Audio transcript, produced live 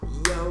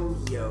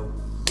Yo,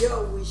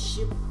 it's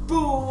your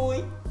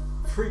boy,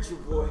 Preacher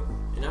Boy,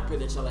 and I pray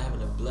that y'all are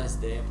having a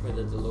blessed day. I pray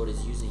that the Lord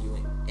is using you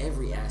in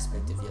every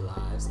aspect of your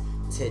lives.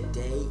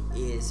 Today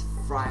is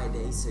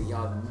Friday, so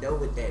y'all know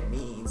what that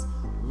means.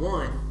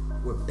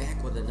 One, we're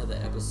back with another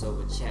episode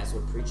with Chats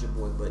with Preacher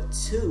Boy, but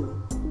two,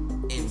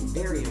 and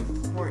very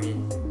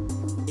important,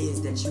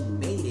 is that you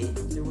made it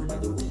through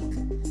another week.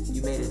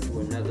 You made it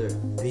through another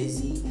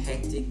busy,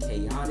 hectic,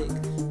 chaotic,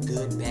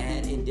 good,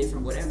 bad,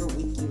 indifferent, whatever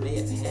week you may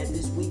have had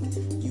this week,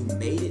 you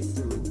made it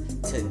through.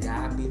 To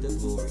God be the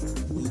glory.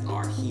 We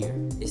are here.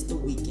 It's the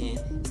weekend.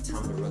 It's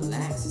time to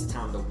relax. It's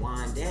time to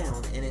wind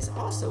down. And it's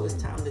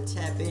time to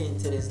tap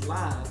into this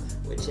live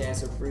with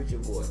Chats with Preacher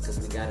Boy, because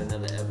we got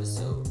another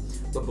episode.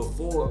 But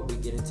before we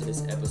get into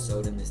this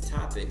episode and this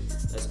topic,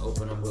 let's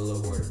open up with a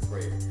little word of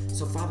prayer.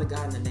 So Father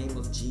God, in the name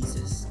of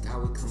Jesus,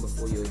 God, we come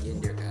before you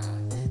again, dear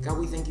God. God,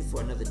 we thank you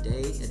for another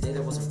day, a day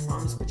that wasn't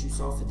promised, but you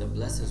saw fit to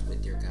bless us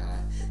with, dear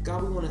God.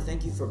 God, we want to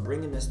thank you for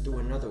bringing us through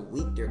another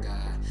week, dear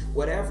God.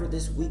 Whatever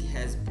this week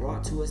has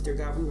brought to us, dear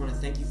God, we want to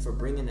thank you for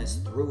bringing us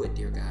through it,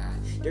 dear God.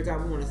 Dear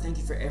God, we want to thank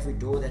you for every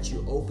door that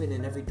you open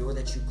and every door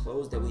that you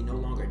close that we no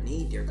longer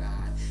need, dear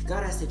God.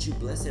 God, I ask that you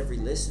bless every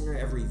listener,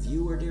 every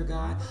viewer, dear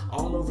God,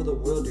 all over the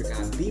world, dear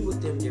God. Be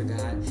with them, dear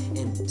God,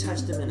 and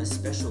touch them in a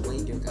special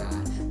way, dear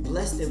God.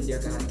 Bless them, dear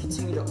God, and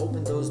continue to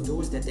open those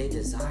doors that they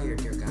desire,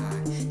 dear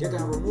God. Dear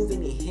God, remove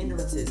any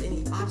hindrances,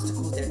 any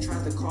obstacles that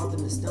try to cause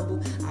them to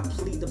stumble. I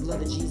plead the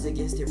blood of Jesus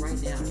against it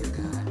right now, dear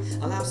God.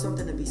 Allow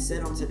something to be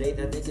said on today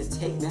that they can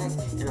take back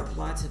and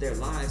apply to their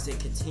lives and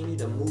continue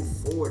to move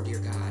forward, dear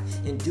God,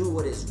 and do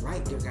what is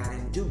right, dear God,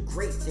 and do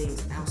great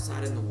things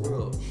outside in the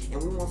world.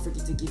 And we won't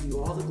forget to give you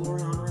all the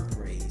glory, honor, and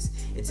praise.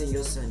 It's in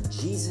your Son,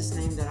 Jesus'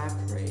 name, that I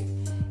pray.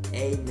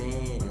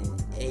 Amen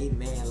and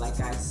amen. Like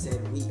I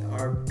said, we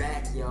are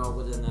back, y'all,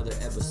 with another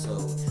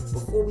episode.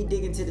 Before we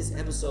dig into this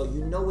episode,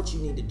 you know what you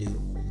need to do.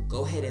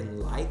 Go ahead and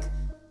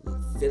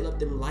fill up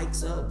them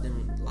likes,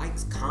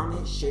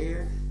 comment,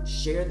 share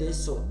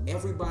this so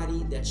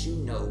everybody that you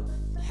know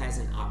has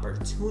an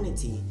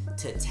opportunity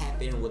to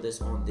tap in with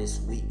us on this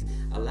week.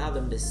 Allow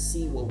them to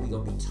see what we're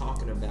going to be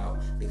talking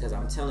about, because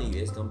I'm telling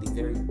you, it's going to be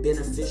very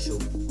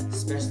beneficial,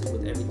 especially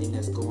with everything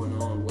that's going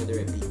on, whether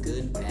it be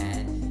good,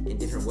 bad,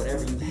 indifferent,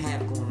 whatever you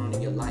have going on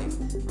in your life.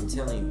 I'm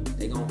telling you,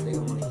 they're going to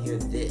want to hear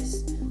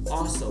this.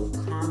 Also,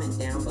 comment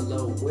down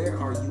below, where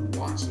are you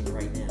watching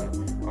right now?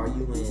 Are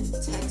you in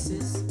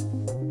Texas?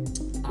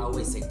 I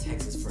always say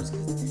Texas first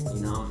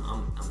because,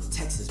 I'm a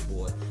Texas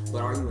boy.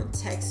 But are you in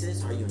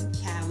Texas? Are you in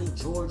Cali,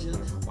 Georgia,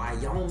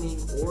 Wyoming,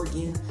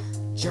 Oregon,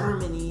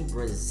 Germany,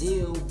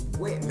 Brazil,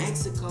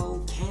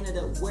 Mexico,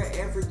 Canada,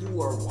 wherever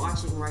you are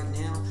watching right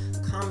now?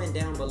 Comment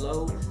down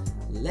below.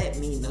 Let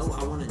me know.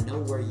 I want to know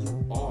where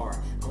you are.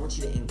 I want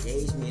you to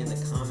engage me in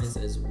the comments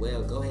as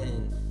well. Go ahead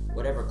and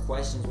whatever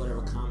questions,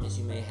 whatever comments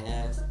you may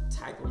have,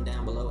 type them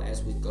down below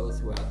as we go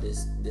throughout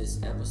this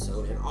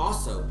episode. And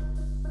also,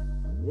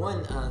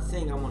 one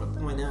thing I want to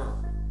point out,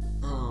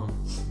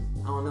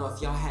 I don't know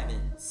if y'all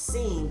haven't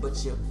seen,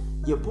 but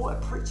your boy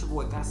Preacher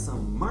Boy got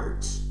some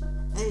merch.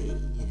 Hey,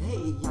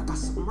 y'all got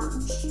some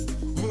merch.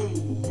 Hey,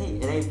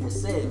 it ain't for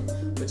sale,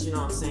 but you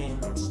know what I'm saying?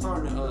 I'm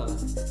starting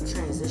to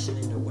transition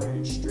into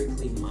wearing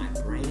strictly my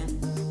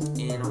brand,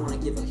 and I want to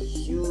give a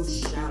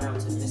huge shout out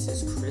to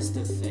Mrs.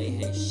 Krista Faye.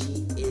 Hey,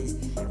 she is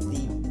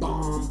the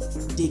bomb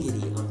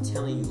diggity. I'm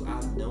telling you,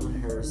 I've known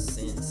her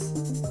since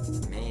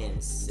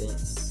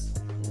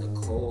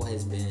Nicole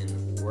has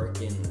been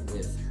working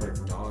with her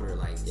daughter.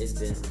 Like, it's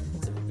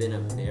been a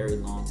very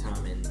long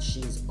time, and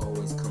she's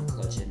always come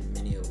clutch in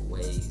many of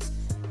ways.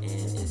 And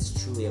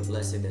it's truly a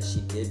blessing that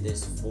she did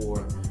this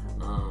for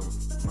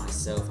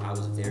myself. I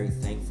was very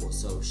thankful.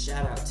 So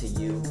shout out to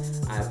you.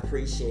 I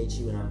appreciate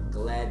you, and I'm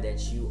glad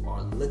that you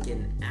are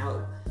looking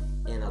out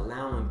and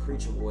allowing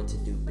Preacher Boy to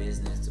do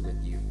business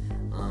with you.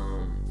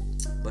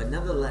 But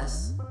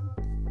nonetheless,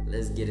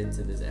 let's get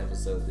into this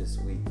episode this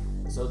week.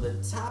 So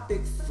the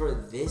topic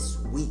for this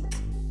week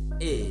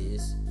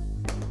is,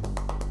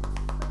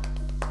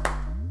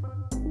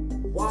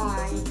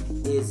 why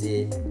is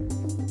it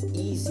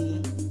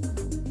easy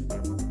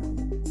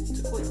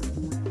to quit?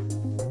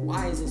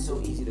 Why is it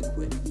so easy to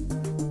quit?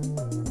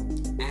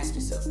 Ask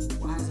yourself,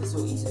 why is it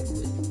so easy to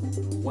quit?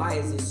 Why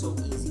is it so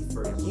easy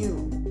for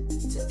you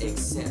to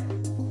accept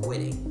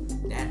quitting,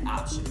 that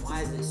option?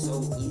 Why is it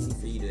so easy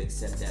for you to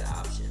accept that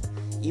option?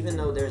 Even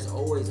though there's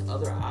always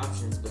other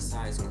options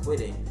besides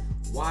quitting,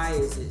 why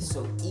is it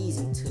so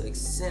easy to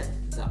accept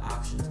the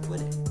option of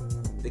quitting?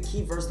 The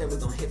key verse that we're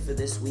going to hit for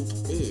this week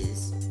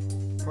is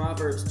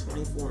Proverbs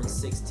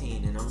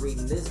 24:16, and I'm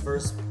reading this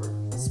verse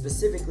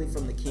specifically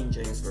from the King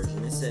James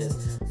Version. It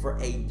says, "For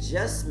a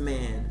just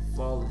man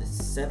falleth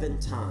 7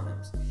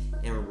 times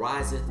and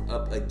riseth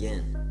up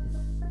again,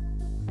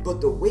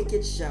 but the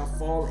wicked shall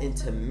fall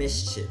into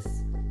mischief."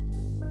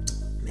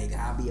 May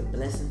God be a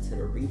blessing to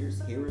the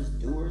readers, hearers,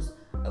 doers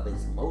of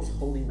His most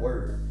holy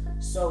word.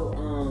 So,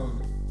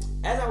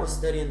 as I was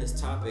studying this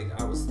topic,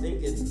 I was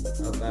thinking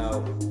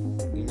about,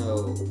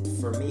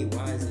 for me,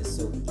 why is it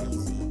so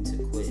easy to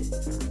quit?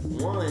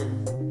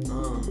 One,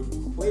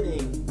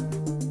 quitting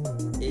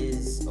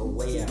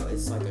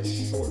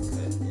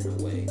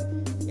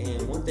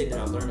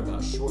learned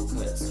about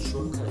shortcuts.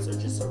 Shortcuts are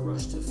just a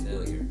rush to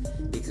failure,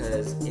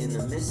 because in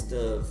the midst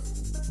of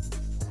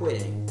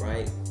quitting,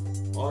 right,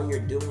 all you're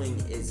doing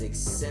is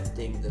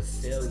accepting the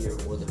failure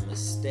or the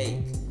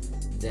mistake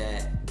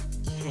that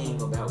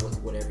came about with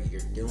whatever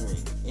you're doing.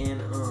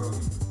 And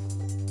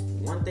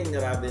one thing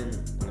that I've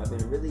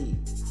been really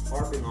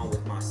harping on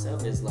with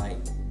myself is like,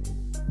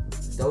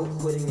 though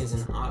quitting is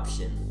an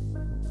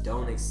option,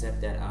 don't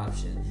accept that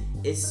option.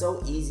 It's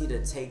so easy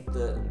to take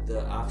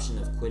the option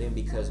of quitting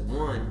because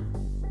one,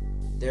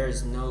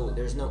 there's no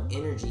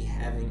energy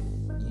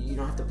you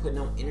don't have to put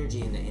no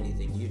energy into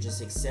anything. You're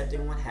just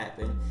accepting what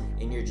happened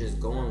and you're just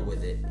going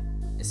with it.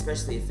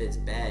 Especially if it's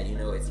bad,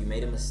 if you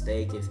made a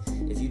mistake,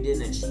 if you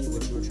didn't achieve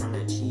what you were trying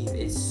to achieve,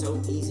 it's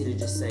so easy to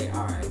just say,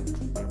 all right,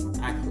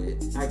 I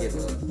quit, I give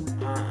up,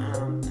 I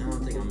don't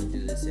think I'm gonna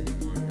do this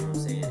anymore, you know what I'm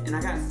saying? And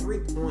I got 3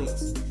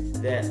 points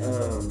that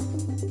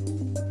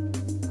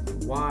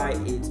why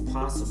it's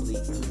possibly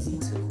easy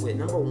to quit.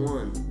 Number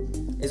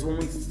 1 is when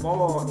we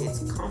fall, it's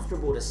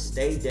comfortable to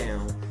stay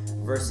down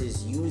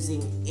versus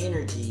using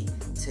energy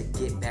to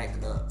get back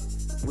up.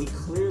 We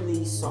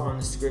clearly saw in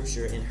the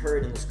scripture and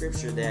heard in the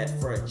scripture that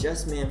for a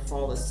just man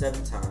falleth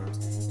 7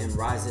 times and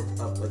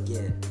riseth up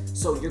again.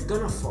 So you're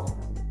gonna fall,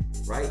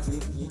 right?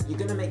 You're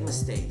gonna make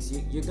mistakes.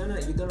 You're gonna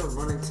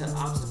run into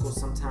obstacles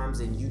sometimes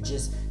and you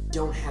just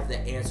don't have the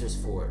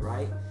answers for it,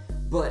 right?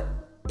 But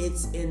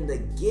it's in the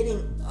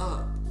getting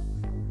up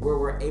where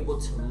we're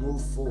able to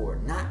move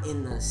forward, not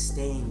in the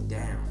staying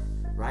down,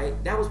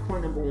 right? That was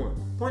point number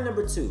 1. Point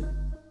number 2,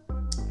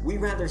 we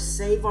rather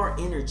save our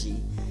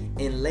energy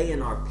and lay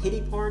in our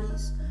pity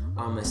parties,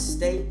 our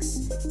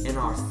mistakes, and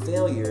our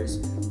failures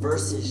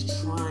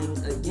versus trying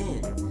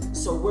again.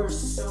 So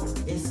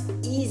it's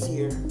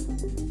easier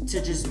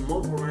to just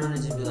mope around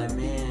and just be like,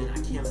 man, I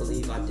can't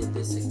believe I did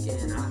this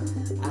again.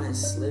 I done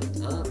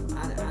slipped up.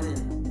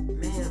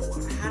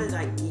 How did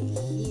I get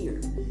here?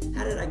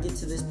 How did I get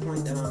to this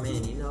point that I'm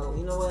in? You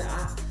know what?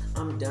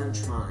 I'm done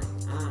trying.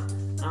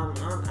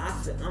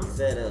 I'm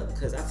fed up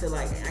because I feel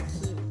like I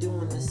keep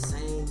doing the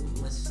same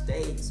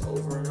mistakes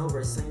over and over.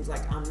 It seems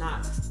like I'm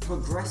not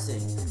progressing.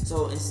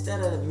 So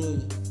instead of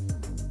me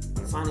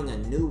finding a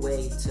new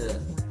way to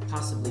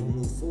possibly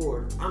move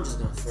forward, I'm just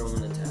gonna throw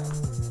in the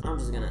towel. I'm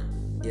just gonna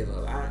give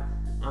up.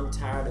 I'm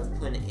tired of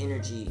putting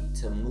energy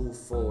to move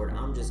forward.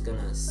 I'm just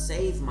gonna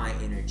save my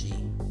energy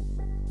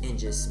and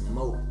just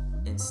mope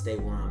and stay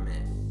where I'm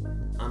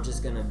at. I'm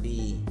just gonna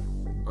be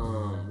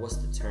what's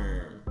the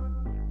term?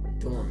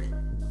 Dormant.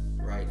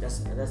 Right?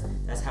 That's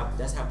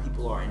how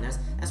people are, and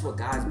that's what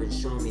God's been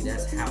showing me.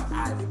 That's how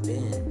I've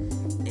been,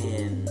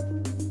 and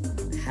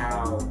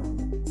how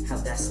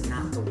that's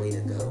not the way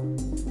to go.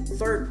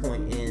 Third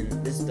point, and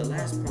this is the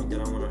last point that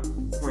I want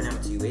to point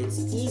out to you. It's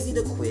easy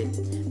to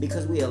quit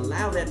because we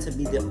allow that to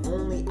be the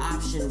only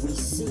option we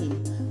see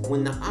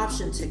when the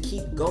option to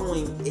keep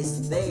going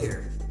is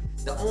there.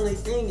 The only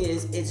thing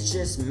is it's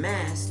just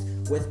masked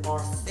with our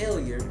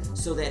failure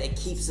so that it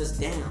keeps us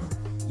down.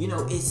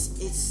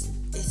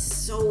 It's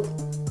so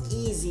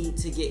easy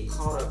to get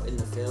caught up in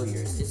the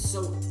failures. It's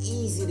so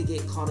easy to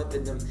get caught up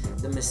in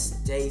the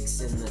mistakes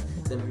and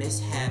the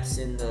mishaps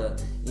and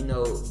the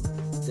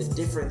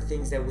different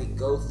things that we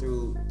go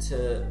through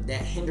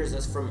that hinders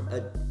us from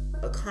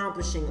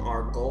accomplishing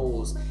our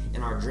goals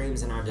and our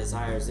dreams and our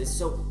desires. It's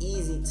so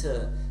easy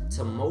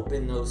to mope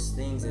in those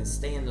things and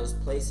stay in those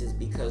places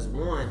because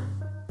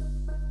one,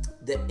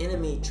 the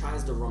enemy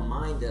tries to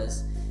remind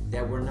us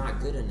that we're not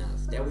good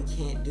enough, that we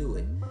can't do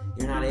it.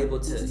 You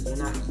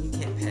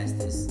can't pass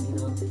this,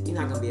 you're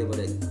not gonna be able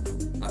to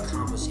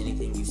accomplish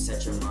anything you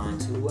set your mind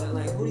to.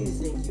 Who do you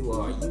think you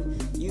are?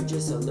 You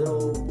just a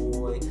little old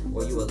boy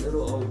or you a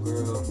little old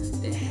girl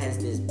that has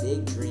this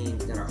big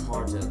dreams that are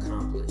hard to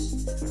accomplish.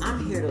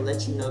 I'm here to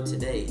let you know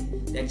today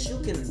that you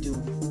can do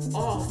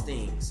all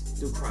things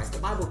through Christ. The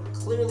Bible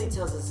clearly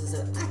tells us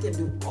that I can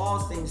do all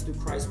things through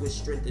Christ which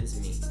strengthens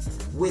me.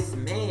 With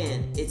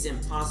man, it's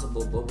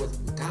impossible, but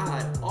with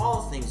God,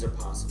 all things are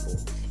possible.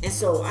 And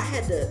so I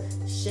had to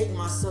shake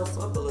myself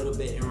up a little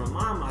bit and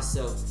remind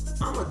myself,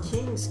 I'm a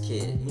king's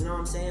kid. You know what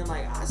I'm saying?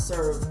 I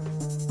serve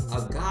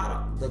a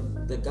God,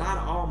 the God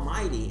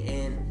Almighty.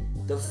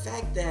 And the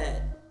fact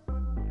that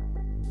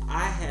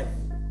I have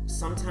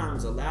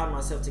sometimes allowed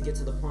myself to get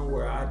to the point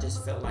where I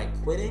just felt like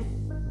quitting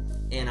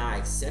and I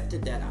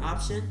accepted that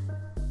option,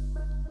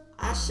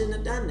 I shouldn't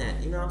have done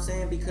that. You know what I'm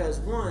saying? Because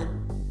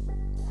one,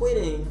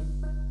 quitting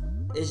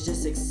is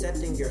just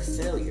accepting your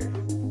failure.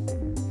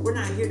 We're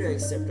not here to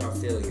accept our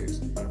failures.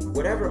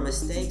 Whatever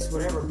mistakes,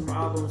 whatever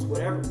problems,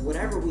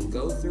 whatever we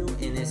go through,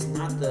 and it's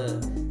not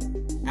the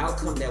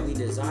outcome that we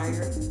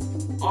desire,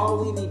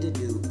 all we need to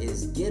do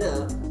is get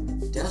up,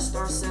 dust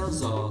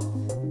ourselves off,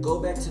 go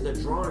back to the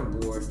drawing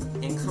board,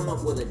 and come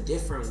up with a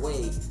different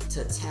way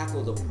to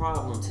tackle the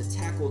problem, to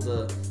tackle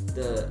the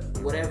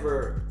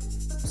whatever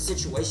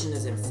situation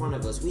is in front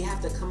of us. We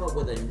have to come up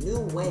with a new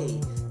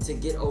way to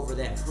get over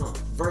that hump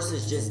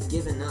versus just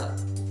giving up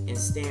and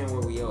staying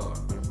where we are.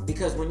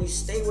 Because when you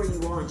stay where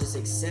you are and just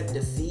accept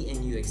defeat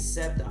and you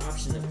accept the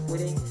option of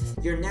quitting,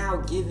 you're now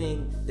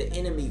giving the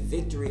enemy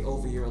victory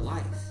over your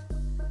life.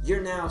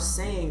 You're now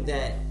saying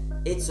that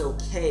it's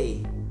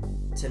okay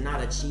to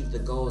not achieve the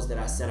goals that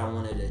I said I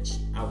want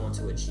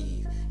to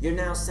achieve. You're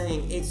now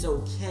saying it's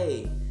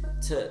okay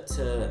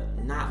to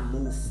not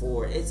move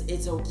forward.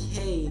 It's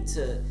okay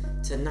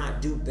to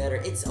not do better.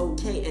 It's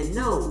okay. And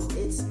no,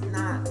 it's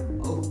not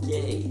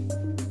okay.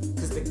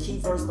 Because the key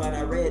verse that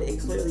I read, it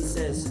clearly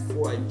says,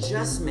 for a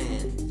just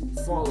man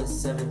falleth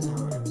 7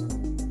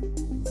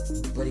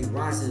 times, but he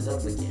rises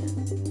up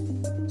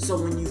again. So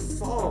when you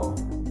fall,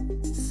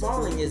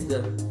 falling is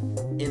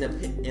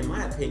in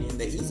my opinion,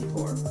 the easy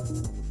part.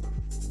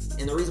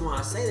 And the reason why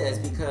I say that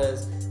is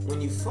because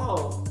when you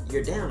fall,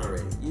 you're down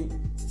already.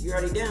 You're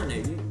already down there.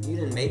 You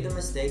done made the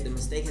mistake. The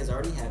mistake has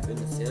already happened.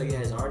 The failure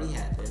has already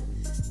happened.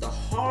 The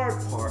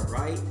hard part,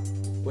 right,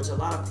 which a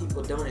lot of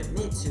people don't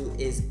admit to,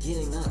 is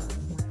getting up.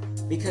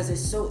 Because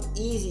it's so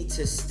easy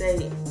to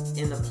stay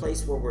in the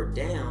place where we're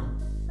down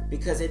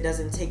because it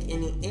doesn't take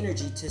any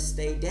energy to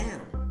stay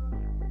down.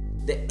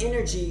 The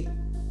energy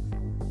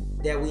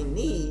that we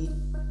need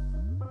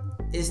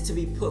is to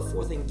be put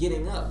forth in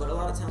getting up, but a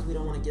lot of times we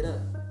don't want to get up.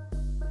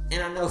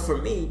 And I know for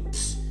me,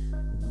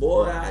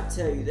 boy, I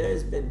tell you,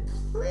 there's been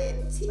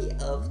plenty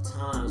of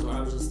times where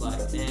I was just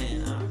like,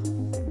 man,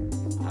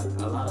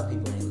 a lot of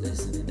people ain't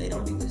listening. They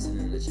don't be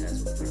listening to the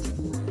chats with Preacher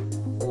Boy.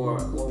 Or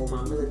with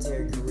my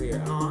military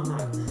career, I'm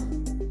not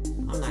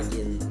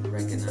getting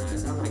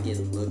recognized. I'm not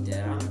getting looked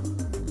at.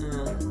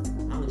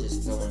 I'm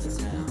just throwing the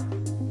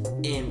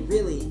towel. And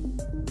really,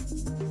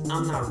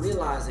 I'm not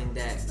realizing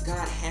that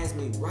God has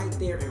me right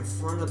there in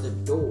front of the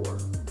door,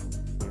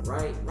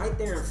 right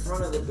there in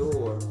front of the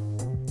door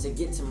to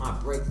get to my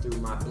breakthrough,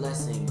 my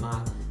blessing,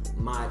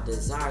 my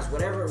desires,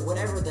 whatever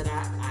that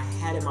I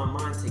had in my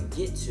mind to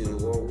get to,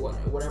 or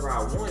whatever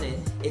I wanted.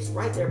 It's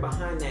right there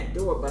behind that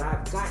door, but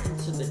I've gotten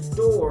to the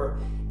door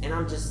and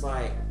I'm just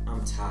like,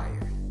 I'm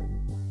tired.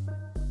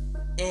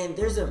 And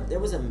there was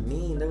a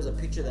meme, there was a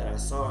picture that I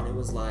saw, and it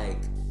was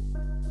like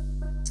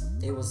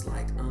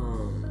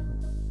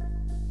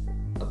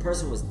a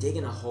person was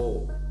digging a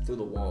hole through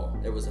the wall.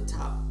 There was a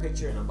top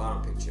picture and a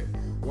bottom picture.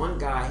 One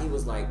guy, he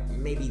was like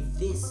maybe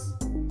this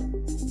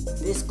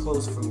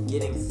close from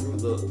getting through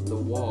the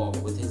wall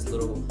with his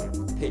little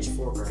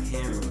pitchfork or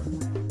hammer,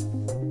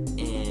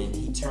 and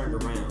he turned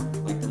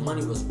around. Like the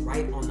money was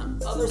right on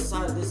the other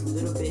side of this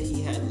little bit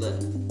he had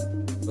left,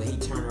 but he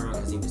turned around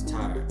because he was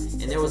tired.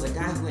 And there was a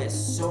guy who had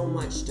so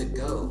much to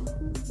go,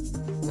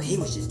 but he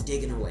was just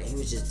digging away.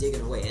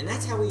 And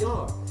that's how we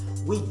are.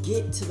 We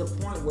get to the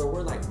point where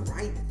we're like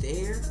right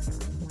there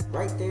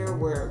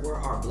where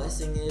our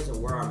blessing is, or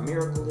where our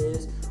miracle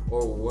is,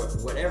 or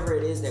whatever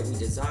it is that we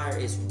desire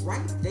is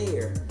right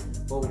there,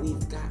 but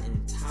we've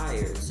gotten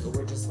tired. So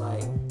we're just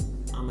like,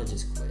 I'm gonna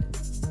just quit.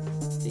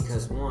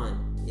 Because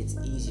one, it's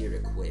easier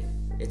to quit.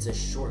 It's a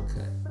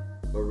shortcut.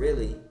 But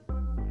really,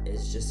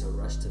 it's just a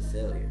rush to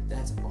failure.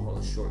 That's all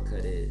a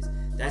shortcut is.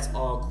 That's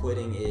all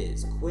quitting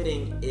is.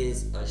 Quitting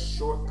is a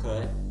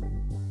shortcut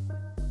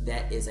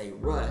that is a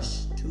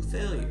rush to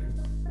failure.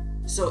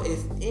 So if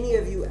any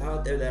of you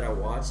out there that are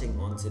watching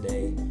on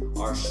today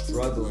are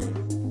struggling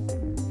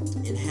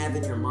and have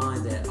in your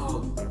mind that,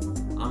 oh,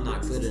 I'm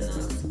not good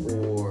enough,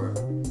 or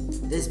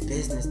this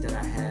business that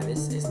I have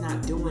is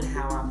not doing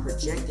how I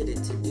projected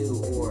it to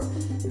do, or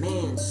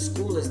man,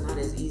 school is not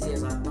as easy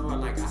as I thought,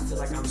 like I feel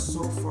like I'm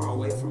so far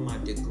away from my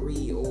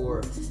degree,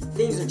 or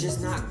things are just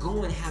not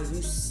going how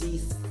you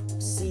see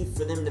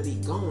for them to be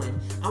going,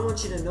 I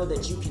want you to know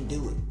that you can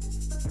do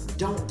it.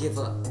 Don't give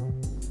up.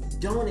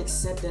 Don't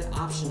accept that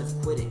option of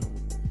quitting.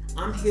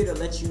 I'm here to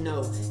let you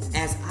know,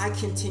 as I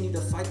continue to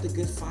fight the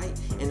good fight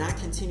and I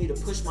continue to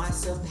push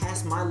myself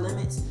past my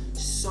limits,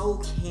 so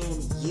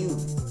can you.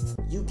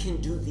 You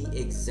can do the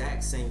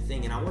exact same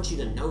thing. And I want you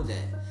to know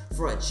that.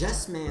 For a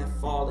just man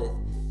falleth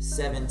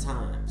 7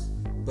 times,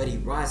 but he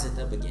riseth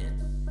up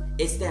again.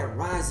 It's that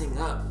rising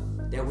up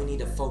that we need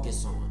to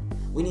focus on.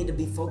 We need to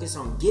be focused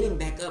on getting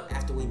back up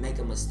after we make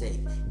a mistake,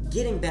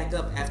 getting back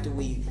up after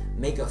we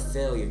make a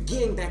failure,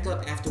 getting back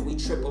up after we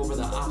trip over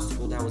the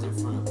obstacle that was in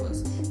front of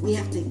us. We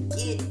have to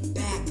get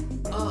back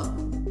up.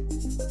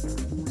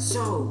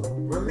 So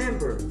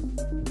remember,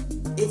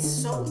 it's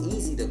so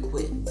easy to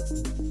quit.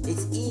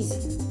 It's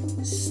easy,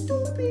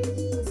 stupid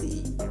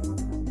easy,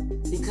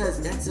 because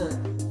that's a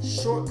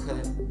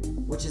shortcut,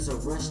 which is a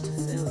rush to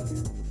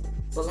failure.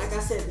 But like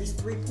I said, these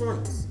 3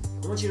 points,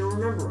 I want you to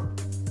remember them.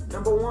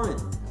 Number 1,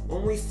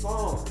 when we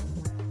fall,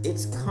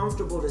 it's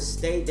comfortable to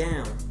stay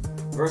down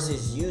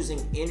versus using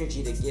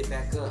energy to get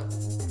back up.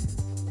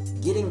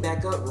 Getting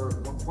back up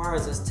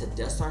requires us to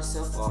dust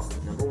ourselves off,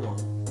 number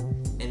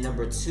 1. And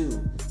number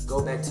 2,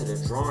 go back to the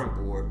drawing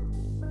board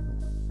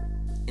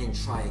and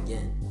try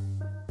again.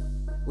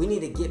 We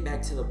need to get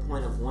back to the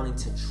point of wanting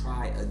to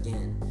try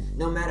again.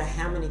 No matter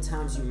how many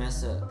times you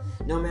mess up,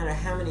 no matter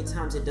how many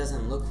times it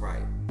doesn't look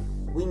right,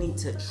 we need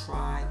to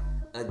try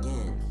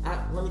again.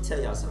 Let me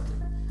tell y'all something.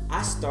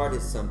 I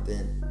started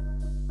something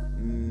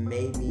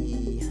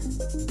maybe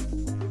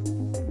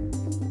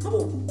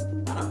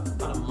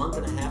about a month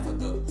and a half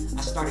ago,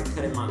 I started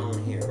cutting my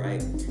own hair,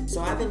 right?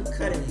 So I've been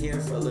cutting hair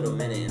for a little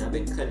minute, and I've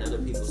been cutting other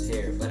people's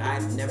hair, but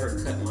I've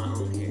never cut my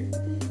own hair.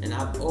 And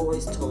I've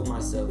always told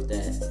myself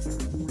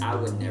that I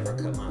would never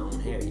cut my own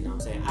hair, you know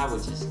what I'm saying? I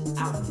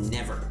would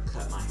never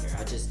cut my hair.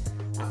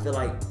 I feel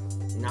like,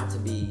 not to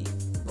be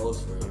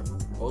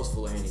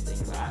boastful or anything,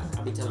 but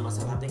I be telling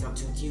myself I think I'm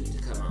too cute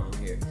to cut my own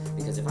hair,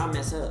 because if I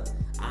mess up,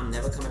 I'm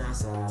never coming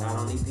outside. I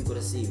don't need people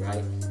to see,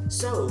 right?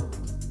 So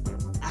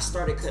I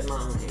started cutting my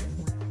own hair.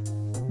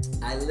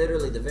 I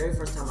literally, the very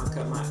first time I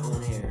cut my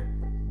own hair,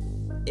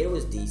 it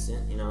was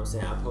decent, you know what I'm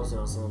saying? I posted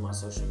on some of my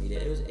social media.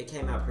 It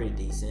came out pretty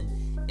decent.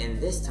 And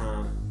this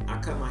time I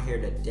cut my hair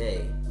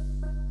today.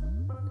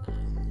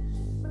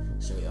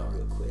 Show y'all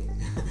real quick.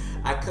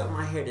 I cut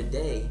my hair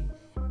today,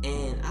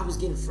 and I was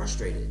getting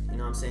frustrated, you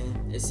know what I'm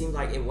saying? It seemed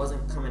like it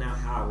wasn't coming out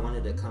how I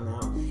wanted to come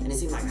out, and it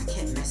seemed like I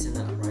kept messing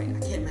up, right? I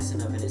kept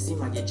messing up, and it seemed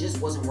like it just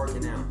wasn't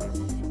working out.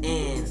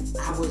 And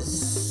I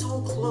was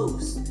so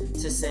close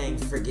to saying,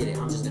 forget it,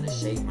 I'm just gonna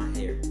shave my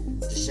hair.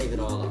 Just shave it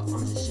all off. I'm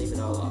gonna just shave it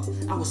all off.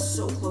 I was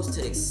so close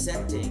to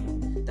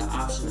accepting the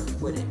option of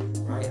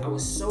quitting, right? I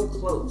was so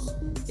close.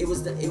 It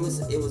was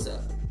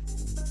a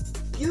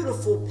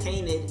beautiful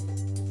painted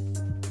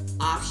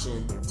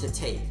option to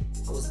take.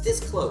 I was this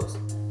close.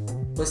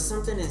 But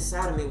something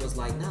inside of me was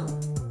like, no,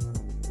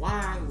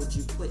 why would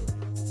you quit?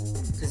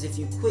 Because if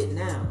you quit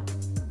now,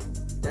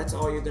 that's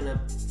all you're gonna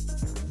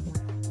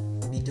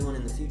be doing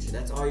in the future.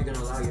 That's all you're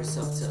gonna allow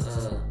yourself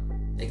to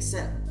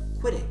accept,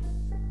 quitting.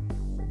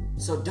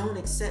 So don't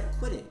accept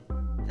quitting.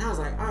 And I was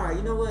like, all right,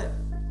 you know what?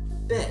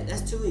 Bet,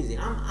 that's too easy.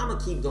 I'm gonna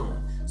keep going.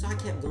 So I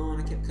kept going,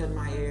 I kept cutting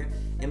my hair,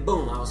 and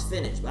boom, I was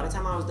finished. By the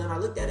time I was done, I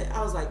looked at it,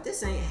 I was like,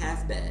 this ain't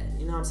half bad.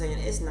 You know what I'm saying?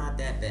 It's not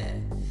that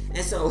bad.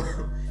 And so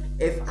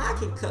if I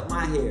can cut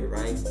my hair,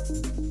 right,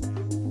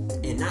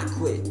 and not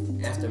quit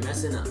after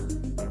messing up,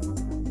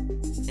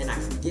 and I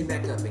can get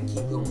back up and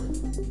keep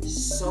going,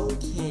 so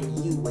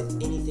can you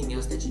with anything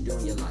else that you do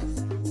in your life.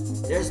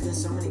 There's been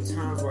so many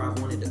times where I've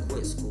wanted to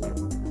quit school.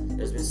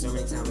 There's been so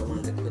many times I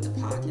wanted to quit the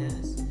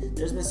podcast.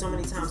 There's been so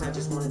many times I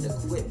just wanted to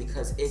quit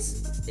because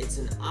it's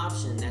an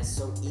option that's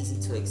so easy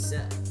to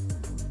accept.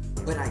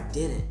 But I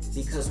didn't,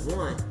 because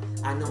one,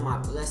 I know my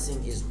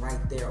blessing is right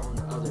there on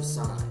the other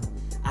side.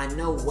 I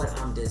know what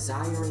I'm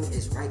desiring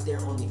is right there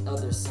on the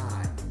other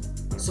side.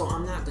 So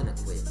I'm not gonna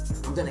quit.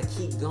 I'm gonna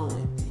keep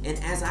going. And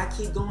as I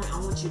keep going, I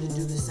want you to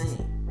do the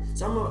same.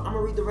 So I'm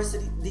gonna read the rest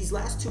of these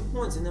last 2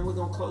 points, and then we're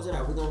gonna close it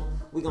out.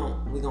 We're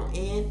gonna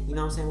end. You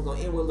know what I'm saying? We're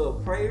gonna end with a little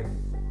prayer.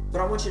 But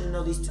I want you to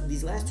know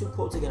these last 2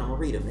 quotes again. I'm gonna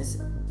read them.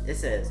 It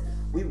says,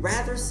 "We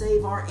rather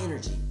save our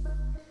energy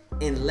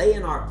and lay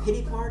in our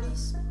pity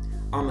parties,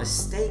 our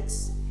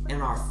mistakes,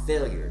 and our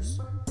failures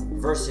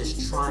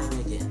versus trying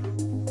again."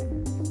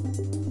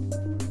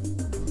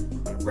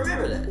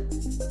 Remember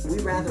that. We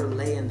rather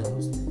lay in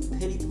those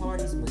pity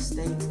parties,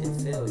 mistakes,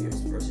 and failures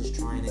versus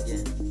trying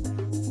again.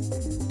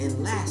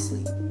 And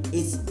lastly,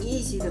 it's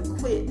easy to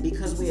quit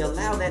because we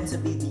allow that to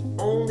be the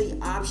only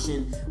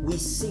option we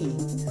see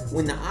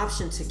when the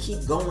option to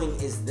keep going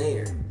is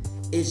there.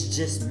 It's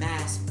just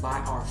masked by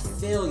our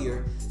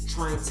failure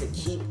trying to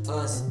keep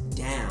us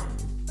down.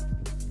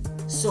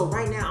 So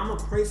right now, I'm going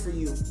to pray for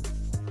you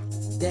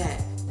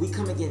that we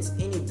come against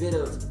any bit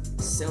of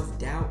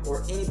self-doubt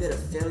or any bit of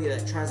failure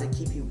that tries to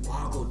keep you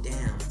boggled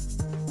down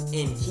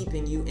and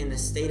keeping you in a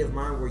state of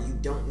mind where you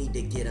don't need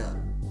to get up.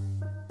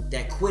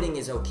 That quitting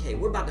is okay.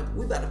 We're about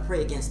to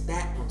pray against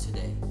that on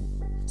today.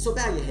 So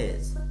bow your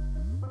heads.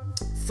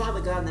 Father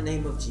God, in the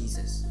name of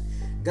Jesus,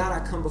 God, I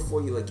come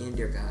before you again,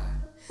 dear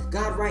God.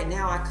 God, right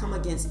now I come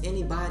against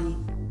anybody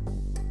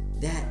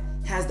that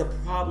has the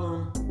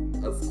problem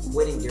of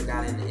quitting, dear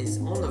God, and is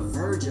on the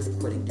verge of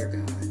quitting, dear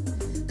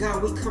God.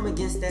 God, we come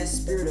against that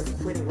spirit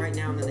of quitting right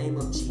now in the name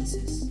of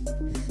Jesus.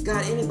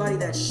 God, anybody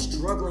that's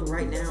struggling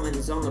right now and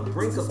is on the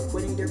brink of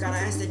quitting, dear God, I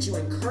ask that you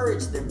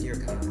encourage them, dear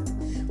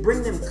God.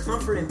 Bring them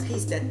comfort and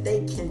peace that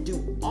they can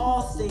do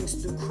all things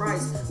through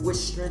Christ, which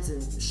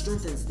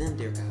strengthens them,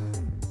 dear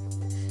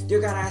God. Dear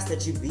God, I ask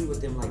that you be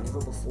with them like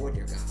never before,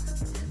 dear God.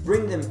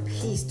 Bring them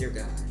peace, dear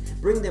God.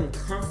 Bring them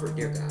comfort,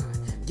 dear God.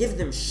 Give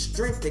them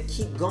strength to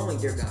keep going,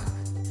 dear God.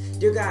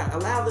 Dear God,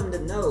 allow them to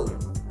know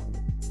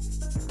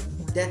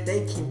that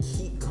they can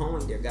keep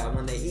going, dear God,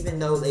 when even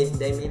though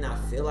they may not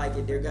feel like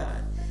it, dear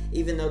God,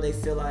 even though they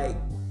feel like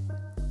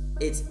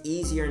it's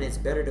easier and it's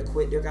better to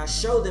quit, dear God,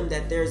 show them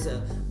that there's a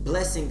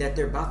blessing that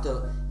they're about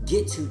to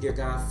get to, dear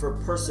God, for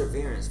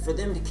perseverance, for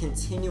them to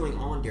continuing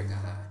on, dear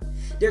God.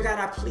 Dear God,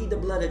 I plead the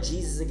blood of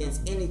Jesus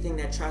against anything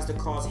that tries to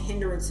cause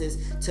hindrances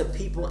to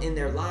people in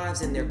their lives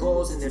and their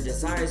goals and their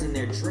desires and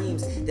their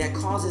dreams that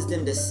causes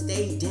them to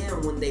stay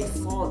down when they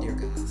fall, dear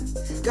God.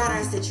 God, I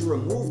ask that you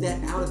remove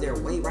that out of their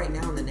way right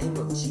now in the name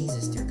of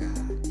Jesus, dear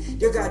God.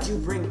 Dear God, you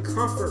bring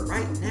comfort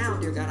right now,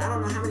 dear God. I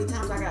don't know how many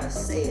times I got to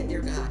say it,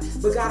 dear God.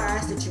 But God, I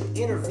ask that you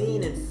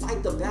intervene and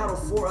fight the battle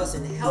for us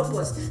and help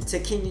us to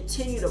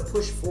continue to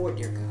push forward,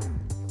 dear God.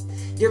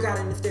 Dear God,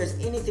 and if there's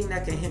anything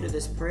that can hinder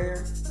this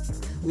prayer,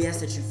 we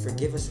ask that you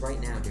forgive us right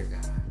now, dear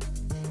God.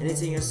 And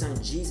it's in your son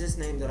Jesus'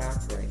 name that I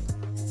pray.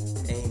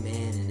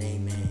 Amen and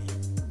amen.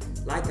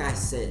 Like I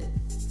said,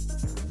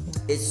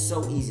 it's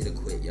so easy to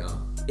quit, y'all.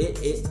 It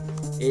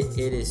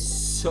is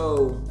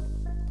so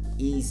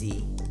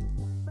easy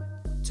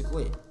to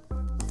quit.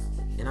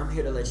 And I'm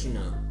here to let you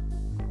know,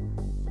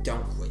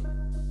 don't quit.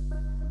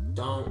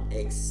 Don't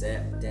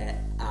accept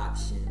that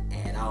option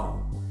at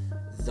all.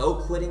 Though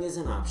quitting is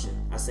an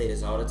option, I say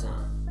this all the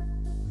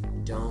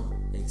time, don't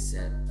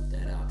accept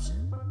that option.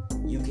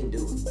 You can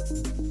do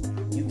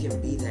it. You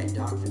can be that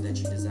doctor that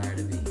you desire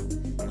to be.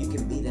 You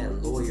can be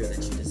that lawyer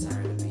that you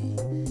desire to be.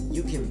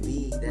 You can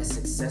be that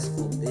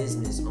successful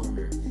business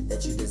owner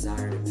that you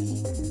desire to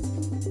be.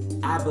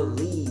 I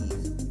believe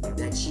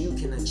that you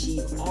can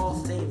achieve all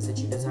things that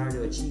you desire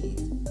to achieve.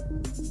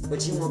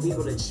 But you won't be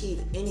able to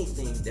achieve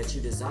anything that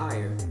you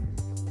desire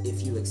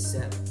if you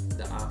accept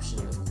the option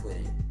of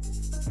quitting.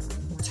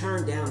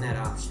 Turn down that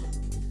option.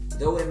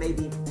 Though it may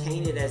be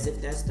painted as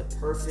if that's the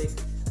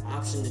perfect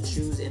option to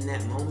choose in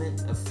that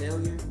moment of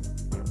failure,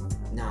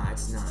 nah,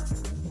 it's not.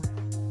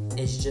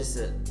 It's just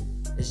a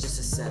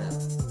setup.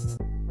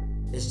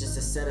 It's just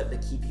a setup to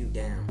keep you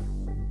down.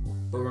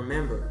 But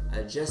remember,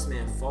 a just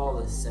man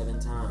falleth 7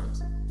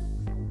 times,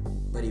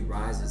 but he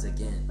rises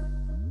again.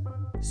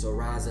 So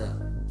rise up.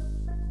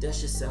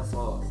 Dust yourself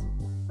off.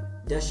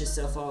 Dust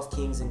yourself off,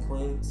 kings and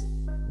queens.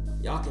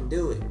 Y'all can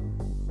do it.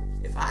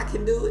 If I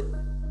can do it,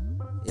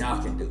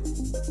 y'all can do it.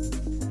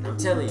 And I'm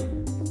telling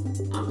you,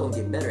 I'm gonna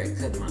get better at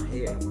cutting my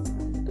hair.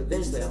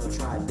 Eventually, I'm gonna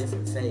try a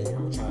different fade.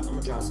 I'm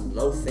gonna try some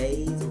low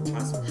fades. I'm gonna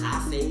try some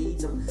high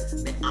fades.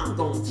 I'm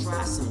gonna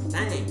try some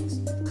things.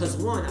 Cause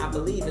 1, I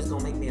believe it's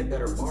gonna make me a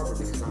better barber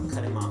because I'm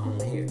cutting my own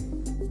hair.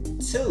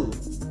 2,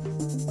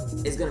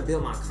 it's gonna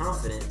build my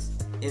confidence.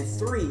 And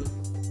 3,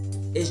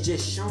 it's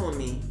just showing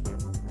me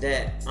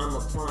that I'm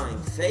applying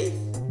faith,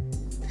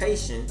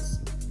 patience,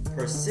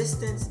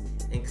 persistence,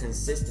 and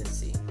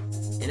consistency.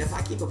 And if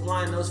I keep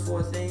applying those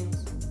 4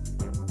 things,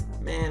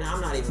 man, I'm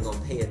not even going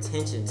to pay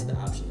attention to the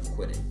option of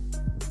quitting.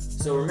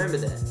 So remember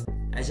that.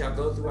 As y'all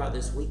go throughout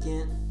this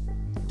weekend,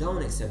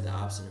 don't accept the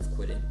option of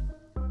quitting.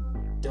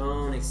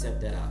 Don't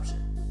accept that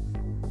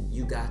option.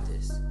 You got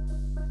this.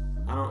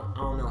 I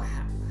don't know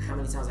how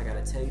many times I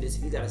got to tell you this.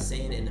 If you got to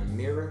say it in a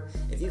mirror,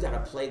 if you got to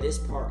play this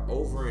part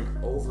over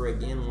and over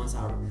again once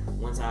I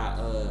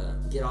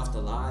get off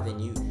the live and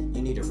you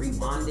need to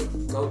rewind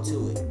it, go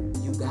to it.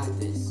 You got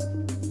this.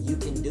 You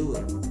can do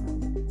it.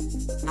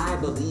 I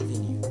believe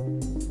in you.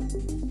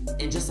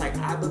 And just like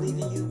I believe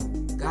in you,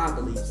 God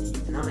believes in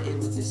you. And I'm going to end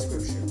with this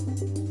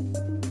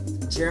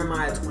scripture.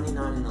 Jeremiah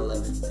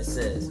 29:11. It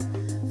says,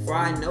 "For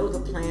I know the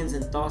plans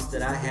and thoughts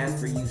that I have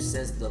for you,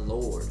 says the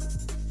Lord.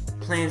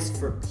 Plans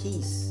for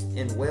peace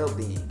and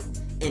well-being,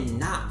 and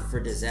not for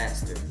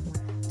disaster,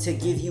 to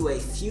give you a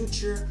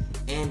future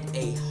and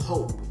a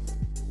hope."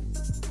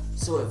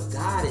 So if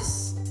God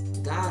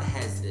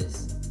has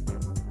this,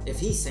 if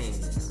he's saying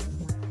this,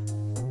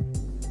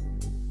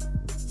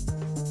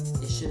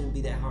 it shouldn't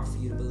be that hard for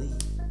you to believe.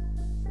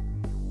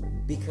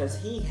 Because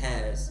he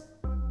has,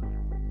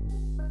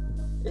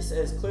 it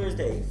says clear as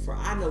day, "For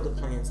I know the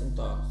plans and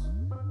thoughts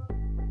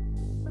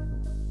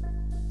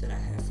that I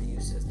have for you,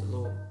 says the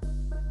Lord.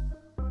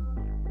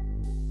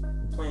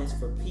 Plans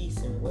for peace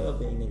and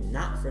well-being and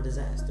not for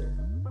disaster."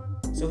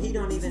 So he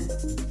don't even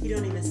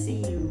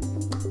see you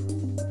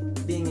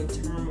being in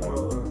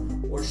turmoil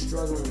or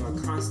struggling or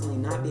constantly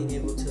not being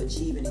able to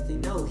achieve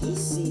anything. No, he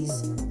sees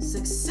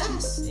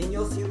success in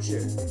your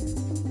future.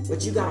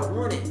 But you gotta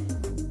want it.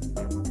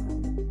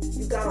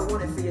 You gotta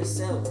want it for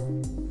yourself.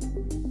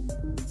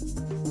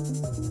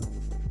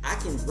 I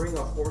can bring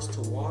a horse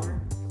to water,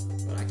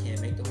 but I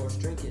can't make the horse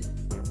drink it.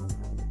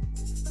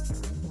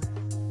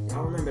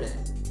 Y'all remember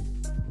that.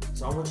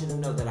 So I want you to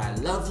know that I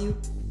love you,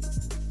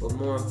 but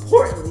more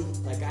importantly,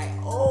 like I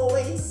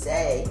always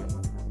say,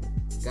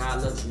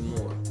 God loves you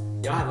more.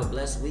 Y'all have a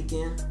blessed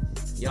weekend.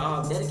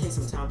 Y'all dedicate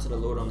some time to the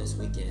Lord on this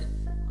weekend.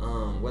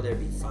 Whether it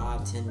be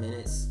 5, 10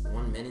 minutes,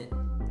 1 minute.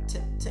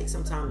 Take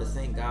some time to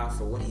thank God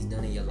for what he's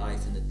done in your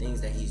life and the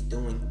things that he's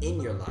doing in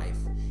your life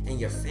and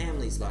your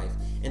family's life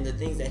and the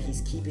things that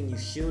he's keeping you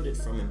shielded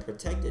from and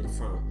protected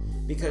from.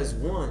 Because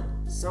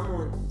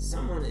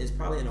someone is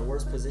probably in a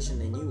worse position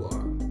than you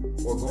are,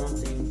 or going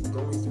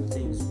through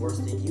things worse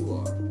than you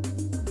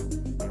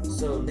are.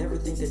 So never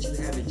think that you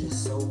have it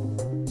just so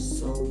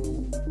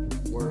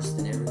worse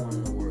than everyone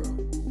in the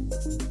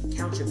world.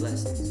 Count your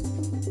blessings.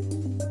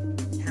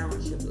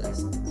 Count your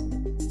blessings.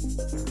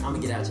 I'm gonna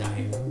get out y'all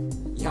here.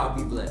 Y'all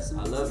be blessed.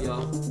 I love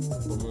y'all,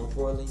 but more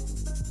importantly,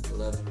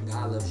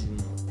 God loves you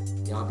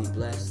more. Y'all be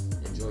blessed.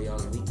 Enjoy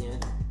y'all's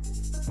weekend.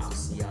 I'll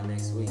see y'all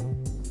next week.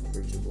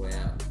 Preacher Boy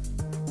out.